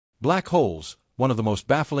Black holes, one of the most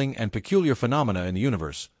baffling and peculiar phenomena in the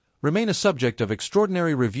universe, remain a subject of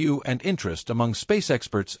extraordinary review and interest among space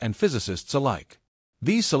experts and physicists alike.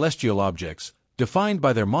 These celestial objects, defined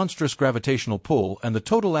by their monstrous gravitational pull and the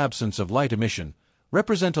total absence of light emission,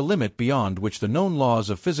 represent a limit beyond which the known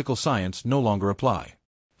laws of physical science no longer apply.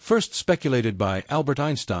 First speculated by Albert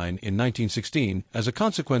Einstein in 1916 as a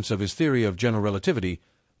consequence of his theory of general relativity,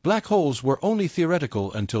 black holes were only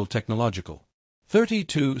theoretical until technological.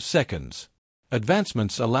 32 seconds.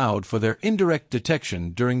 Advancements allowed for their indirect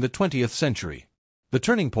detection during the 20th century. The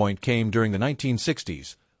turning point came during the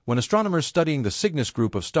 1960s, when astronomers studying the Cygnus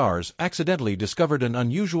group of stars accidentally discovered an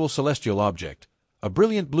unusual celestial object, a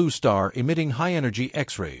brilliant blue star emitting high-energy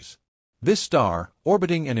X-rays. This star,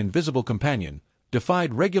 orbiting an invisible companion,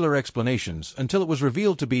 defied regular explanations until it was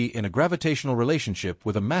revealed to be in a gravitational relationship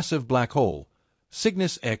with a massive black hole,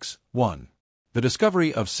 Cygnus X-1. The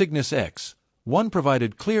discovery of Cygnus X-1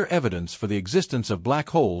 provided clear evidence for the existence of black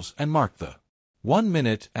holes and marked the 1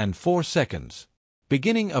 minute and 4 seconds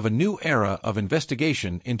beginning of a new era of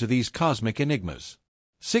investigation into these cosmic enigmas.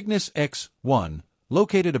 Cygnus X-1,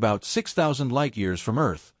 located about 6,000 light-years from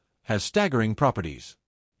Earth, has staggering properties.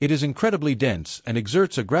 It is incredibly dense and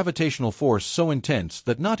exerts a gravitational force so intense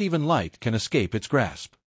that not even light can escape its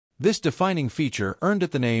grasp. This defining feature earned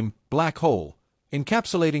it the name black hole,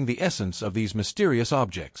 encapsulating the essence of these mysterious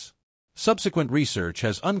objects. Subsequent research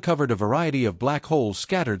has uncovered a variety of black holes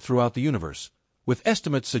scattered throughout the universe, with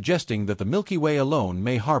estimates suggesting that the Milky Way alone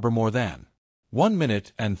may harbor more than 1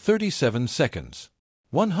 minute and 37 seconds.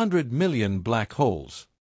 100 million black holes.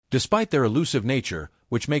 Despite their elusive nature,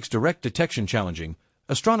 which makes direct detection challenging,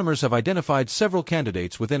 astronomers have identified several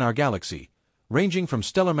candidates within our galaxy, ranging from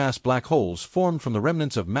stellar mass black holes formed from the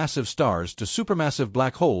remnants of massive stars to supermassive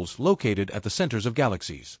black holes located at the centers of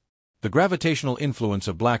galaxies. The gravitational influence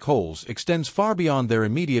of black holes extends far beyond their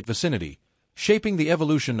immediate vicinity, shaping the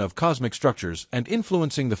evolution of cosmic structures and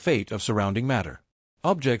influencing the fate of surrounding matter.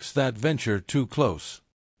 Objects that venture too close.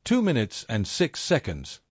 2 minutes and 6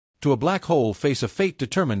 seconds. To a black hole face a fate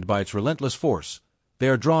determined by its relentless force. They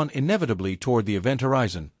are drawn inevitably toward the event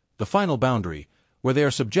horizon, the final boundary, where they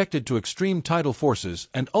are subjected to extreme tidal forces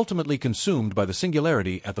and ultimately consumed by the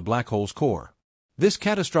singularity at the black hole's core. This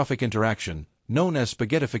catastrophic interaction, known as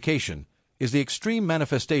spaghettification, is the extreme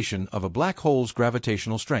manifestation of a black hole's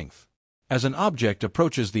gravitational strength. As an object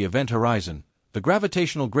approaches the event horizon, the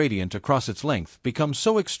gravitational gradient across its length becomes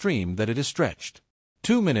so extreme that it is stretched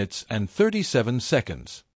 2 minutes and 37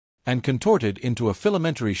 seconds, and contorted into a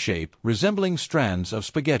filamentary shape resembling strands of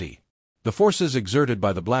spaghetti. The forces exerted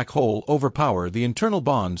by the black hole overpower the internal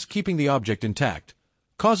bonds keeping the object intact,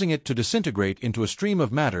 causing it to disintegrate into a stream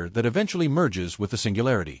of matter that eventually merges with the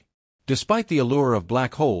singularity. Despite the allure of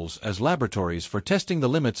black holes as laboratories for testing the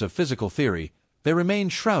limits of physical theory, they remain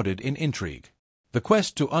shrouded in intrigue. The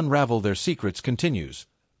quest to unravel their secrets continues,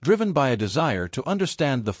 driven by a desire to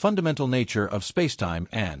understand the fundamental nature of spacetime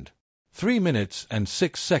and 3 minutes and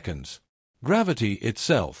 6 seconds. Gravity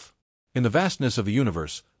itself. In the vastness of the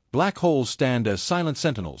universe, black holes stand as silent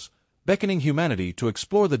sentinels, beckoning humanity to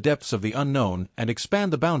explore the depths of the unknown and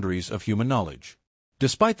expand the boundaries of human knowledge.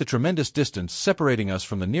 Despite the tremendous distance separating us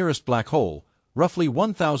from the nearest black hole, roughly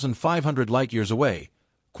 1,500 light-years away,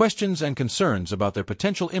 questions and concerns about their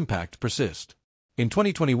potential impact persist. In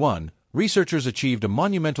 2021, researchers achieved a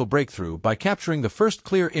monumental breakthrough by capturing the first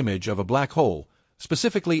clear image of a black hole,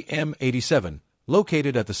 specifically M87,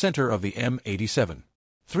 located at the center of the M87.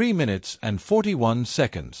 3 minutes and 41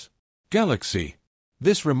 seconds. Galaxy.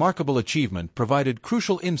 This remarkable achievement provided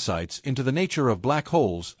crucial insights into the nature of black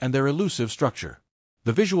holes and their elusive structure.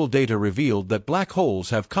 The visual data revealed that black holes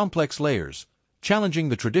have complex layers, challenging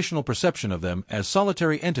the traditional perception of them as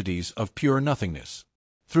solitary entities of pure nothingness.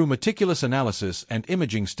 Through meticulous analysis and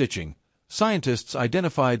imaging stitching, scientists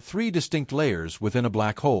identified 3 distinct layers within a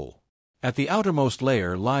black hole. At the outermost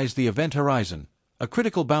layer lies the event horizon, a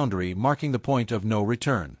critical boundary marking the point of no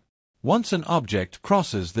return. Once an object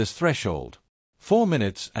crosses this threshold, 4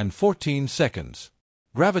 minutes and 14 seconds,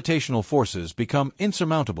 gravitational forces become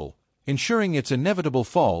insurmountable, ensuring its inevitable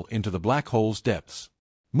fall into the black hole's depths.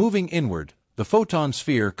 Moving inward, the photon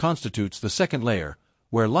sphere constitutes the second layer,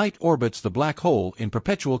 where light orbits the black hole in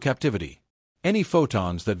perpetual captivity. Any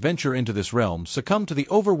photons that venture into this realm succumb to the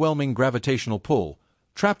overwhelming gravitational pull,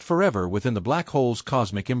 trapped forever within the black hole's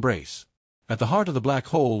cosmic embrace. At the heart of the black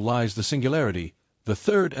hole lies the singularity, the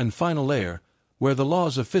third and final layer, where the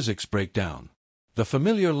laws of physics break down. The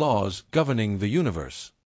familiar laws governing the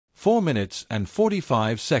universe. 4 minutes and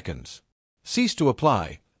 45 seconds. Cease to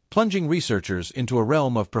apply, plunging researchers into a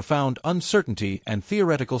realm of profound uncertainty and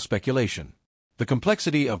theoretical speculation. The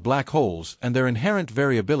complexity of black holes and their inherent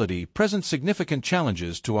variability present significant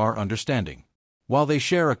challenges to our understanding. While they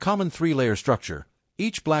share a common three-layer structure,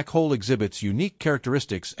 each black hole exhibits unique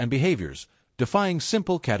characteristics and behaviors, defying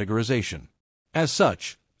simple categorization. As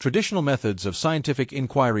such, traditional methods of scientific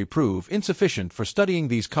inquiry prove insufficient for studying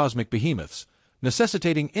these cosmic behemoths,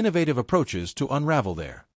 necessitating innovative approaches to unravel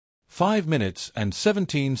their 5 minutes and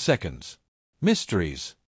 17 seconds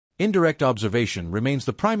mysteries. Indirect observation remains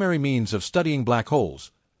the primary means of studying black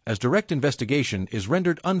holes, as direct investigation is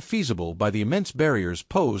rendered unfeasible by the immense barriers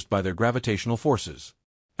posed by their gravitational forces.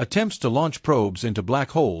 Attempts to launch probes into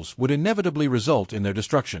black holes would inevitably result in their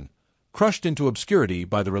destruction, crushed into obscurity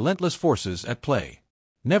by the relentless forces at play.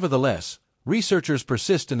 Nevertheless, researchers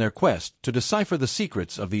persist in their quest to decipher the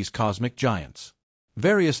secrets of these cosmic giants.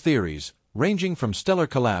 Various theories, ranging from stellar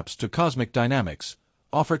collapse to cosmic dynamics,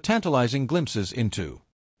 offer tantalizing glimpses into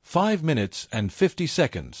 5 minutes and 50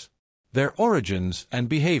 seconds. Their origins and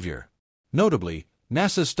behavior. Notably,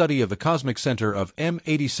 NASA's study of the cosmic center of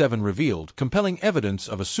M87 revealed compelling evidence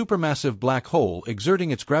of a supermassive black hole exerting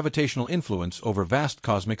its gravitational influence over vast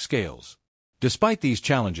cosmic scales. Despite these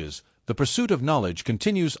challenges, the pursuit of knowledge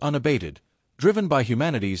continues unabated, driven by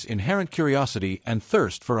humanity's inherent curiosity and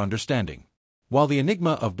thirst for understanding. While the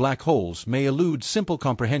enigma of black holes may elude simple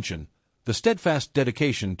comprehension, the steadfast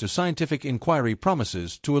dedication to scientific inquiry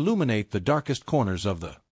promises to illuminate the darkest corners of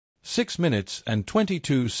the 6 minutes and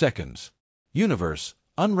 22 seconds universe,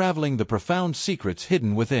 unraveling the profound secrets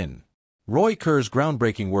hidden within. Roy Kerr's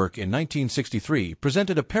groundbreaking work in 1963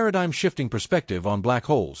 presented a paradigm-shifting perspective on black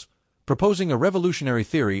holes, proposing a revolutionary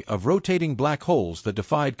theory of rotating black holes that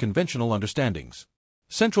defied conventional understandings.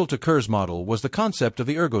 Central to Kerr's model was the concept of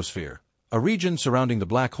the ergosphere, a region surrounding the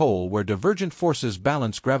black hole where divergent forces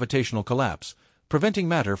balance gravitational collapse, preventing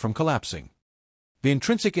matter from collapsing. The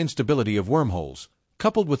intrinsic instability of wormholes,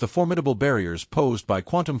 coupled with the formidable barriers posed by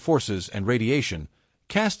quantum forces and radiation,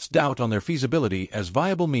 casts doubt on their feasibility as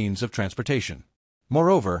viable means of transportation.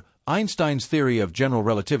 Moreover, Einstein's theory of general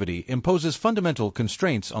relativity imposes fundamental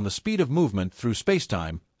constraints on the speed of movement through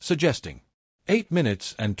spacetime, suggesting 8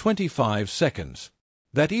 minutes and 25 seconds.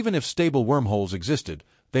 That even if stable wormholes existed,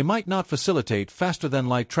 they might not facilitate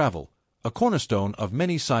faster-than-light travel, a cornerstone of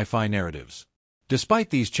many sci-fi narratives. Despite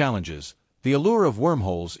these challenges, the allure of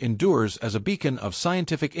wormholes endures as a beacon of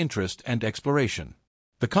scientific interest and exploration.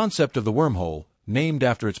 The concept of the wormhole, named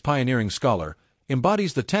after its pioneering scholar,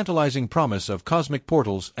 embodies the tantalizing promise of cosmic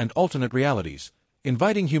portals and alternate realities,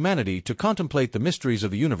 inviting humanity to contemplate the mysteries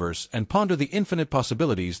of the universe and ponder the infinite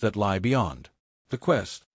possibilities that lie beyond. The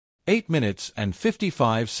quest. 8 minutes and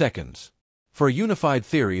 55 seconds. For a unified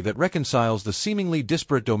theory that reconciles the seemingly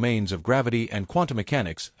disparate domains of gravity and quantum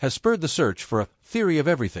mechanics has spurred the search for a theory of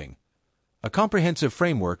everything, a comprehensive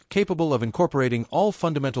framework capable of incorporating all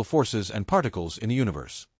fundamental forces and particles in the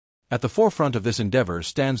universe. At the forefront of this endeavor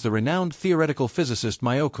stands the renowned theoretical physicist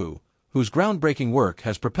Myoku, whose groundbreaking work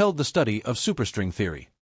has propelled the study of superstring theory.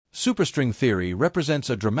 Superstring theory represents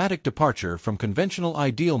a dramatic departure from conventional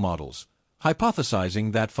ideal models,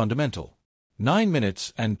 hypothesizing that fundamental 9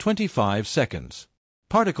 minutes and 25 seconds.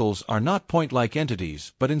 Particles are not point-like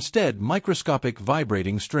entities but instead microscopic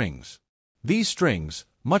vibrating strings. These strings,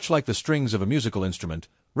 much like the strings of a musical instrument,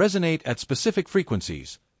 resonate at specific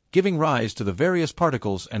frequencies, giving rise to the various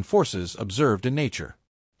particles and forces observed in nature.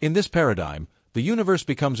 In this paradigm, the universe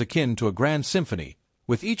becomes akin to a grand symphony,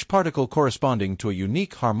 with each particle corresponding to a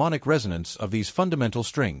unique harmonic resonance of these fundamental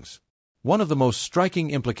strings. One of the most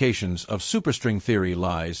striking implications of superstring theory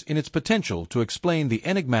lies in its potential to explain the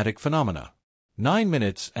enigmatic phenomena 9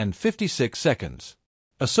 minutes and 56 seconds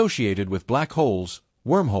associated with black holes,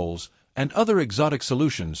 wormholes, and other exotic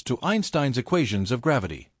solutions to Einstein's equations of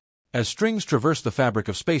gravity. As strings traverse the fabric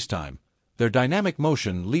of spacetime, their dynamic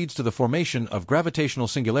motion leads to the formation of gravitational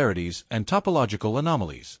singularities and topological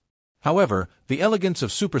anomalies. However, the elegance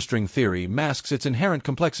of superstring theory masks its inherent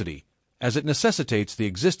complexity, as it necessitates the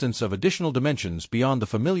existence of additional dimensions beyond the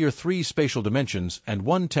familiar 3 spatial dimensions and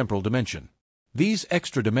 1 temporal dimension. These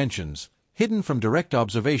extra dimensions, hidden from direct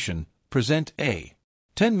observation, present a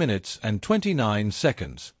 10 minutes and 29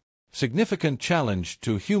 seconds significant challenge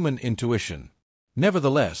to human intuition.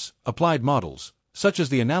 Nevertheless, applied models, such as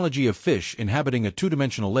the analogy of fish inhabiting a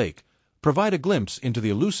 2-dimensional lake, provide a glimpse into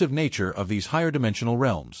the elusive nature of these higher-dimensional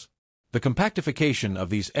realms. The compactification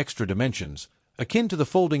of these extra dimensions, akin to the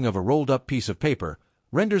folding of a rolled-up piece of paper,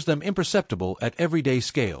 renders them imperceptible at everyday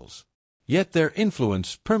scales. Yet their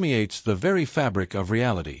influence permeates the very fabric of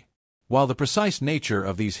reality. While the precise nature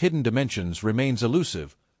of these hidden dimensions remains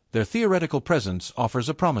elusive, their theoretical presence offers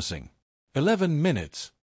a promising 11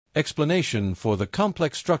 minutes explanation for the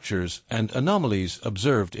complex structures and anomalies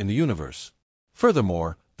observed in the universe.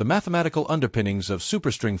 Furthermore, the mathematical underpinnings of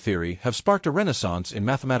superstring theory have sparked a renaissance in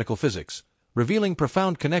mathematical physics, revealing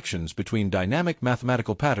profound connections between dynamic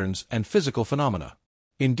mathematical patterns and physical phenomena.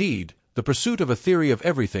 Indeed, the pursuit of a theory of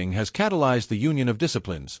everything has catalyzed the union of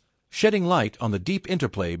disciplines, shedding light on the deep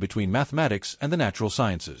interplay between mathematics and the natural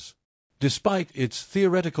sciences. Despite its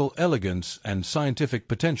theoretical elegance and scientific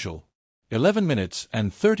potential, 11 minutes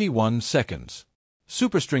and 31 seconds.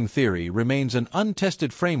 Superstring theory remains an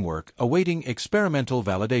untested framework awaiting experimental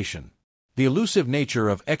validation. The elusive nature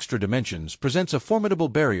of extra dimensions presents a formidable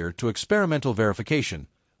barrier to experimental verification,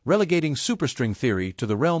 relegating superstring theory to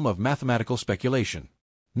the realm of mathematical speculation.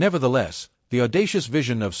 Nevertheless, the audacious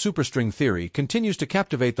vision of superstring theory continues to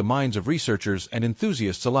captivate the minds of researchers and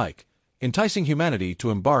enthusiasts alike, enticing humanity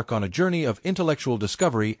to embark on a journey of intellectual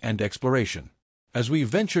discovery and exploration. As we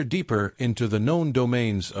venture deeper into the known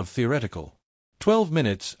domains of theoretical 12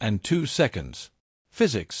 minutes and 2 seconds.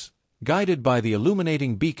 Physics. Guided by the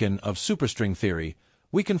illuminating beacon of superstring theory,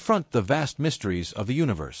 we confront the vast mysteries of the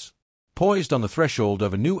universe. Poised on the threshold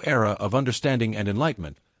of a new era of understanding and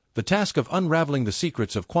enlightenment, the task of unraveling the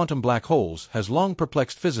secrets of quantum black holes has long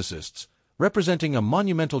perplexed physicists, representing a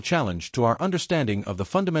monumental challenge to our understanding of the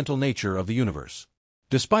fundamental nature of the universe.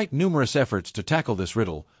 Despite numerous efforts to tackle this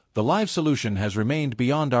riddle, the live solution has remained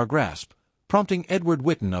beyond our grasp, prompting Edward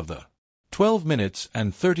Witten of the 12 minutes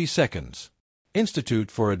and 30 seconds Institute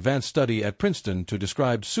for Advanced Study at Princeton to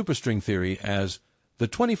describe superstring theory as the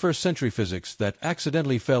 21st century physics that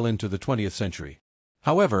accidentally fell into the 20th century.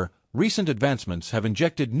 However, recent advancements have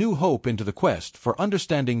injected new hope into the quest for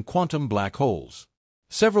understanding quantum black holes.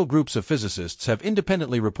 Several groups of physicists have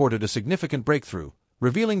independently reported a significant breakthrough,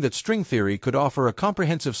 revealing that string theory could offer a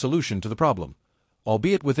comprehensive solution to the problem,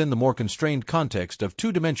 albeit within the more constrained context of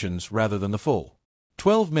 2 dimensions rather than the full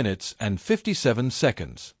 12 minutes and 57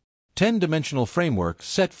 seconds. 10-dimensional framework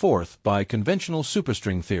set forth by conventional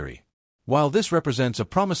superstring theory. While this represents a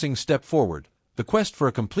promising step forward, the quest for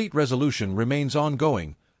a complete resolution remains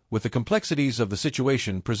ongoing, with the complexities of the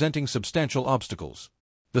situation presenting substantial obstacles.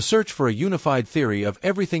 The search for a unified theory of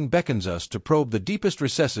everything beckons us to probe the deepest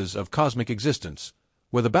recesses of cosmic existence,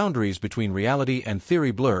 where the boundaries between reality and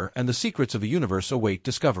theory blur and the secrets of the universe await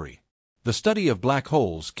discovery. The study of black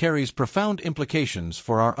holes carries profound implications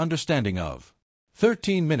for our understanding of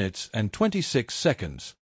 13 minutes and 26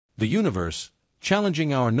 seconds. The universe,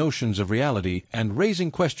 challenging our notions of reality and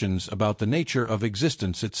raising questions about the nature of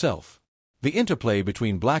existence itself. The interplay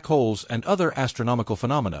between black holes and other astronomical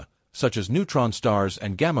phenomena, such as neutron stars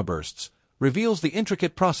and gamma bursts, reveals the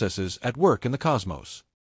intricate processes at work in the cosmos.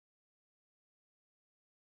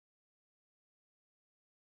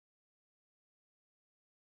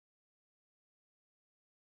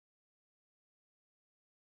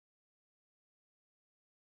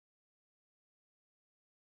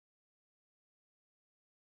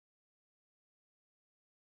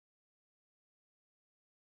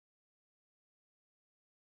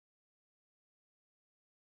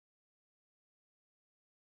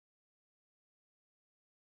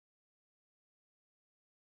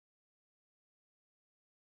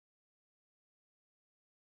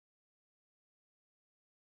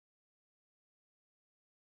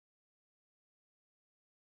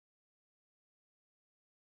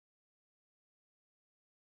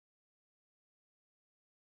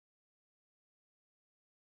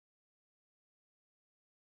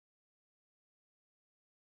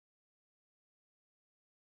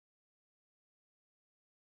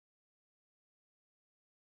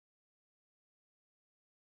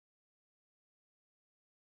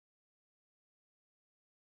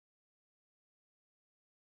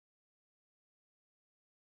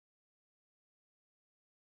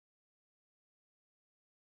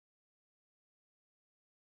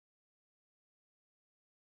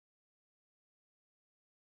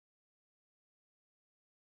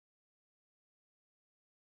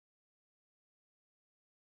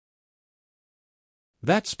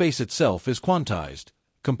 That space itself is quantized,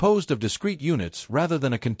 composed of discrete units rather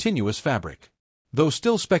than a continuous fabric. Though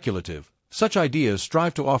still speculative, such ideas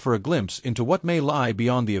strive to offer a glimpse into what may lie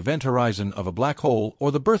beyond the event horizon of a black hole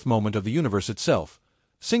or the birth moment of the universe itself,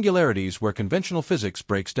 singularities where conventional physics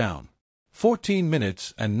breaks down. 14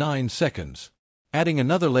 minutes and 9 seconds. Adding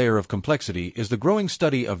another layer of complexity is the growing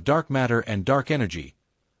study of dark matter and dark energy,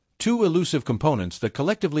 2 elusive components that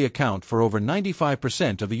collectively account for over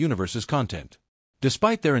 95% of the universe's content.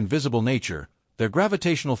 Despite their invisible nature, their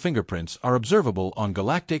gravitational fingerprints are observable on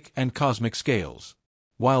galactic and cosmic scales.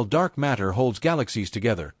 While dark matter holds galaxies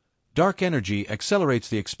together, dark energy accelerates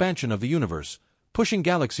the expansion of the universe, pushing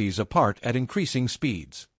galaxies apart at increasing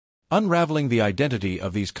speeds. Unraveling the identity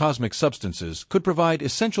of these cosmic substances could provide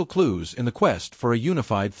essential clues in the quest for a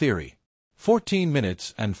unified theory. 14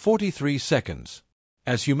 minutes and 43 seconds.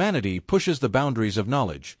 As humanity pushes the boundaries of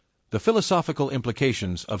knowledge, the philosophical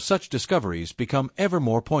implications of such discoveries become ever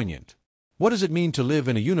more poignant. What does it mean to live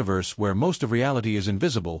in a universe where most of reality is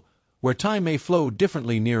invisible, where time may flow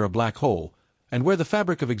differently near a black hole, and where the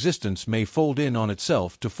fabric of existence may fold in on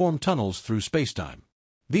itself to form tunnels through spacetime?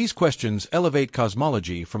 These questions elevate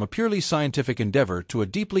cosmology from a purely scientific endeavor to a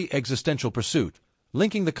deeply existential pursuit,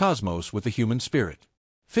 linking the cosmos with the human spirit.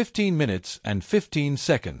 15 minutes and 15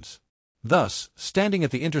 seconds. Thus, standing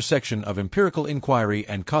at the intersection of empirical inquiry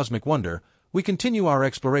and cosmic wonder, we continue our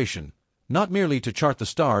exploration, not merely to chart the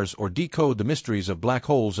stars or decode the mysteries of black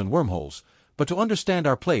holes and wormholes, but to understand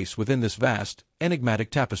our place within this vast, enigmatic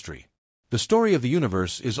tapestry. The story of the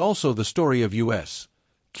universe is also the story of us,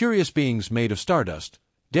 curious beings made of stardust,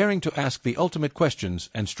 daring to ask the ultimate questions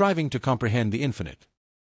and striving to comprehend the infinite.